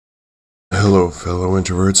Hello fellow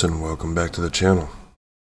introverts and welcome back to the channel.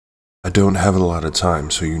 I don't have a lot of time,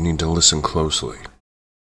 so you need to listen closely.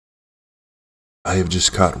 I have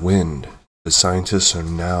just caught wind that scientists are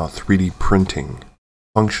now 3D printing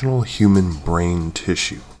functional human brain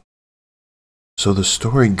tissue. So the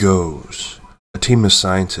story goes, a team of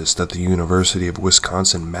scientists at the University of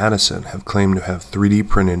Wisconsin-Madison have claimed to have 3D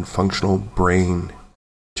printed functional brain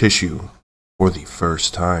tissue for the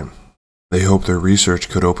first time. They hope their research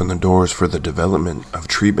could open the doors for the development of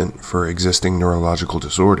treatment for existing neurological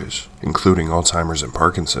disorders, including Alzheimer's and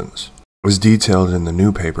Parkinson's. As detailed in the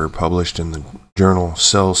new paper published in the journal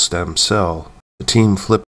Cell Stem Cell, the team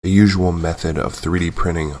flipped the usual method of 3D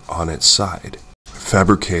printing on its side,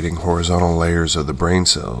 fabricating horizontal layers of the brain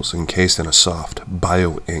cells encased in a soft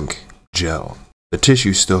bio-ink gel. The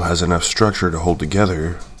tissue still has enough structure to hold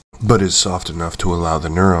together, but is soft enough to allow the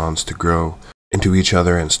neurons to grow into each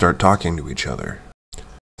other and start talking to each other.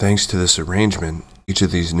 Thanks to this arrangement, each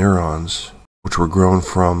of these neurons, which were grown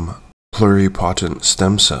from pluripotent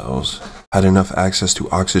stem cells, had enough access to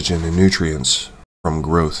oxygen and nutrients from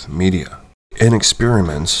growth media. In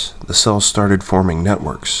experiments, the cells started forming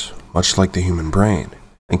networks, much like the human brain,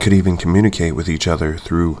 and could even communicate with each other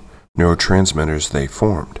through neurotransmitters they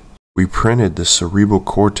formed. We printed the cerebral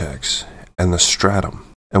cortex and the stratum,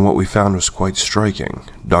 and what we found was quite striking,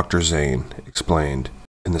 Dr. Zane explained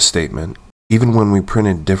in the statement. Even when we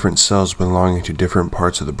printed different cells belonging to different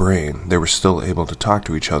parts of the brain, they were still able to talk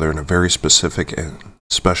to each other in a very specific and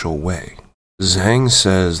special way. Zhang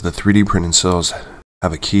says the 3D printed cells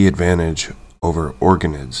have a key advantage over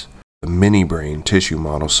organoids, the mini-brain tissue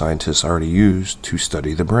model scientists already use to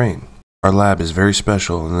study the brain. Our lab is very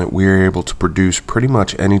special in that we are able to produce pretty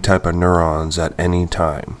much any type of neurons at any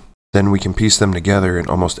time. Then we can piece them together in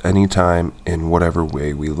almost any time in whatever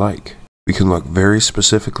way we like. We can look very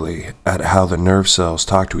specifically at how the nerve cells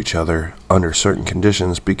talk to each other under certain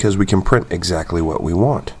conditions because we can print exactly what we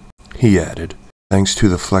want. He added, thanks to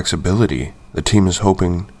the flexibility, the team is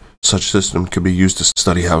hoping such systems could be used to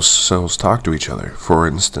study how cells talk to each other. For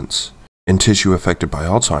instance, in tissue affected by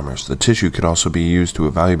Alzheimer's, the tissue could also be used to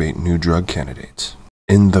evaluate new drug candidates.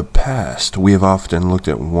 In the past, we have often looked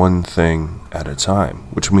at one thing at a time,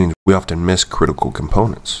 which means we often miss critical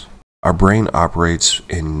components. Our brain operates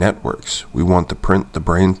in networks. We want to print the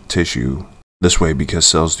brain tissue this way because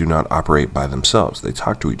cells do not operate by themselves. They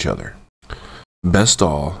talk to each other. Best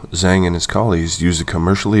all, Zhang and his colleagues used a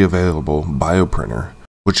commercially available bioprinter,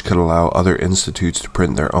 which could allow other institutes to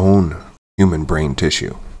print their own human brain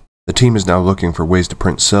tissue. The team is now looking for ways to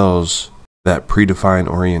print cells that predefine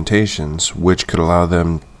orientations, which could allow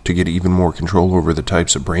them to get even more control over the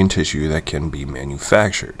types of brain tissue that can be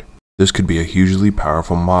manufactured. This could be a hugely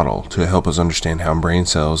powerful model to help us understand how brain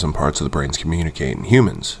cells and parts of the brains communicate in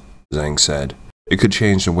humans, Zhang said. It could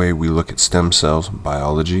change the way we look at stem cells,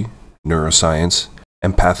 biology, neuroscience,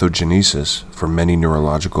 and pathogenesis for many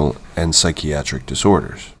neurological and psychiatric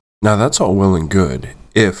disorders. Now that's all well and good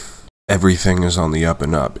if everything is on the up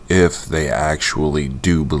and up, if they actually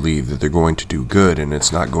do believe that they're going to do good and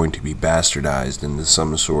it's not going to be bastardized into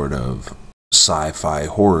some sort of sci-fi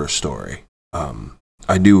horror story.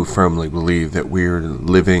 I do firmly believe that we're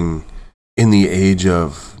living in the age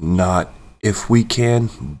of not if we can,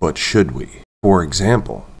 but should we. For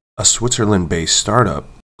example, a Switzerland-based startup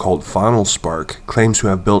called FinnSpark claims to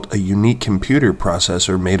have built a unique computer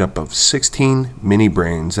processor made up of 16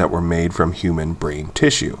 mini-brains that were made from human brain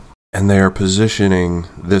tissue. And they are positioning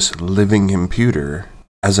this living computer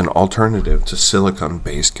as an alternative to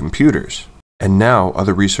silicon-based computers. And now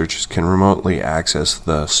other researchers can remotely access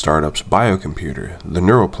the startup's biocomputer, the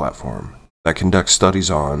neural platform, that conducts studies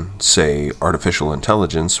on, say, artificial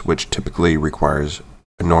intelligence, which typically requires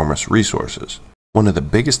enormous resources. One of the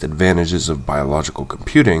biggest advantages of biological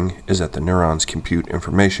computing is that the neurons compute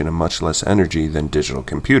information in much less energy than digital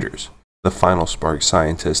computers, the FinnSpark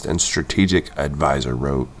scientist and strategic advisor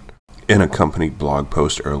wrote in a company blog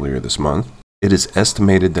post earlier this month. It is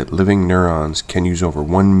estimated that living neurons can use over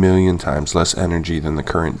 1 million times less energy than the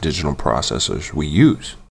current digital processors we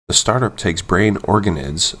use. The startup takes brain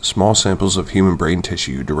organoids, small samples of human brain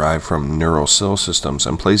tissue derived from neural cell systems,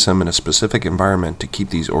 and places them in a specific environment to keep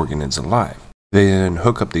these organoids alive. They then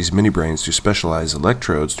hook up these mini-brains to specialized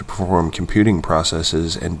electrodes to perform computing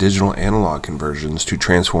processes and digital analog conversions to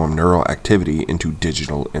transform neural activity into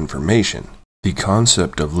digital information. The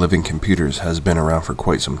concept of living computers has been around for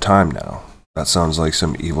quite some time now. That sounds like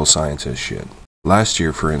some evil scientist shit. Last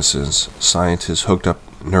year, for instance, scientists hooked up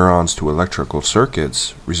neurons to electrical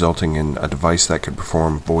circuits, resulting in a device that could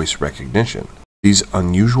perform voice recognition. These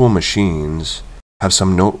unusual machines have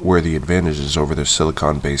some noteworthy advantages over their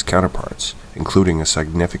silicon-based counterparts, including a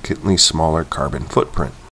significantly smaller carbon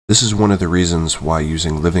footprint. This is one of the reasons why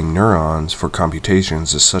using living neurons for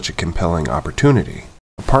computations is such a compelling opportunity.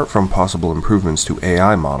 Apart from possible improvements to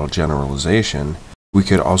AI model generalization, we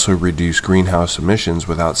could also reduce greenhouse emissions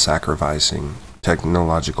without sacrificing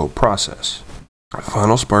technological process.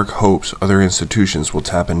 Final Spark hopes other institutions will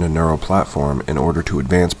tap into Neural Platform in order to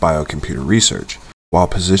advance biocomputer research, while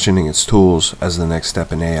positioning its tools as the next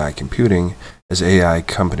step in AI computing, as AI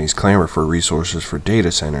companies clamor for resources for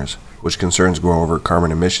data centers, which concerns grow over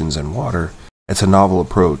carbon emissions and water. It's a novel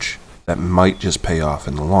approach that might just pay off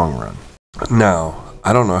in the long run. Now,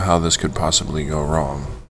 I don't know how this could possibly go wrong.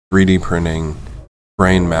 3D printing,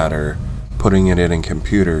 brain matter, putting it in a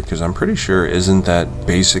computer, because I'm pretty sure, isn't that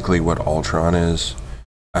basically what Ultron is?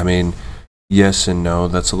 I mean, yes and no,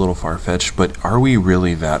 that's a little far-fetched, but are we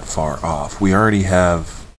really that far off? We already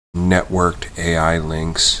have networked AI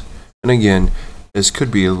links, and again, this could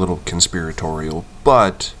be a little conspiratorial,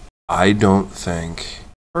 but I don't think,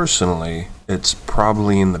 personally, it's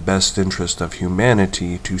probably in the best interest of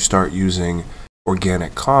humanity to start using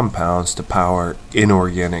organic compounds to power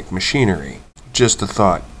inorganic machinery. Just a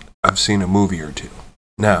thought. I've seen a movie or two.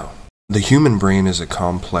 Now, the human brain is a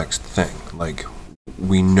complex thing. Like,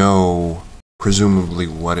 we know presumably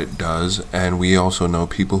what it does, and we also know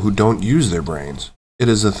people who don't use their brains. It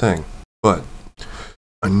is a thing. But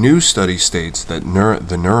a new study states that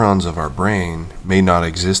the neurons of our brain may not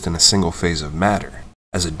exist in a single phase of matter.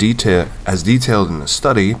 As detailed in a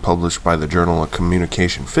study published by the Journal of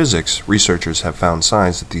Communication Physics, researchers have found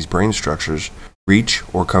signs that these brain structures reach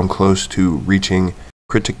or come close to reaching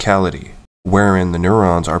criticality, wherein the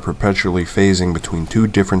neurons are perpetually phasing between two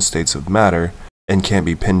different states of matter and can't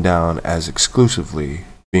be pinned down as exclusively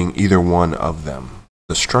being either one of them.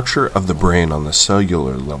 The structure of the brain on the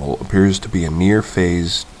cellular level appears to be a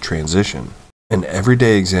near-phase transition. An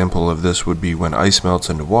everyday example of this would be when ice melts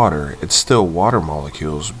into water. It's still water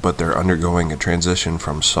molecules, but they're undergoing a transition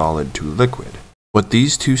from solid to liquid. What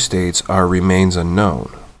these two states are remains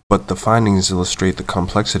unknown, but the findings illustrate the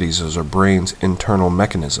complexities of our brain's internal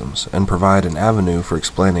mechanisms and provide an avenue for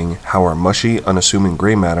explaining how our mushy, unassuming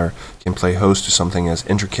gray matter can play host to something as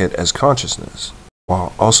intricate as consciousness,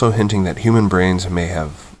 while also hinting that human brains may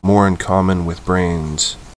have more in common with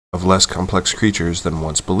brains of less complex creatures than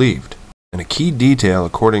once believed. And a key detail,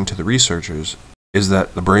 according to the researchers, is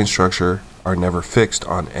that the brain structure are never fixed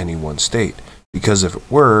on any one state, because if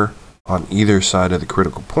it were, on either side of the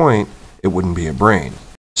critical point, it wouldn't be a brain.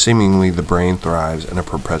 Seemingly, the brain thrives in a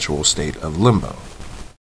perpetual state of limbo.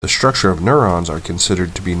 The structure of neurons are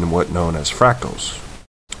considered to be what known as fractals,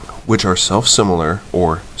 which are self-similar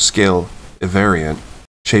or scale-invariant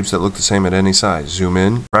shapes that look the same at any size. Zoom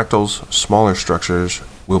in, fractals, smaller structures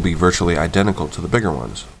will be virtually identical to the bigger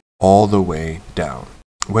ones, all the way down.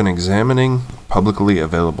 When examining publicly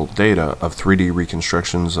available data of 3D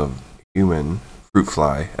reconstructions of human, fruit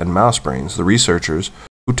fly, and mouse brains, the researchers,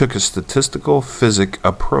 who took a statistical physics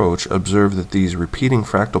approach, observed that these repeating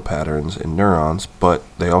fractal patterns in neurons, but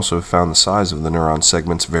they also found the size of the neuron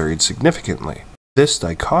segments varied significantly. This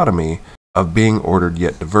dichotomy of being ordered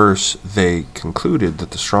yet diverse, they concluded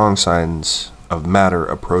that the strong signs of matter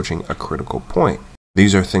approaching a critical point.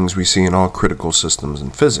 These are things we see in all critical systems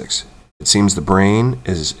in physics. It seems the brain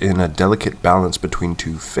is in a delicate balance between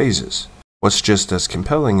two phases. What's just as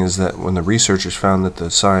compelling is that when the researchers found that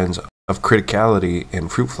the signs of criticality in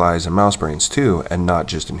fruit flies and mouse brains too, and not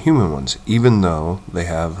just in human ones, even though they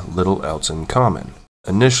have little else in common.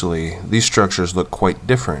 Initially, these structures look quite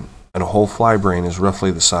different, and a whole fly brain is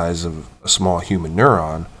roughly the size of a small human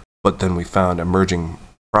neuron, but then we found emerging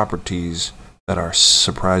properties that are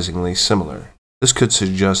surprisingly similar. This could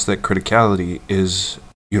suggest that criticality is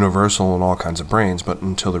universal in all kinds of brains, but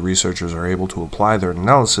until the researchers are able to apply their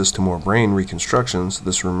analysis to more brain reconstructions,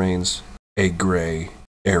 this remains a gray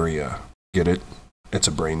area. Get it? It's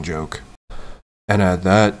a brain joke. And at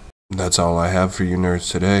that, that's all I have for you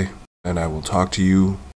nerds today, and I will talk to you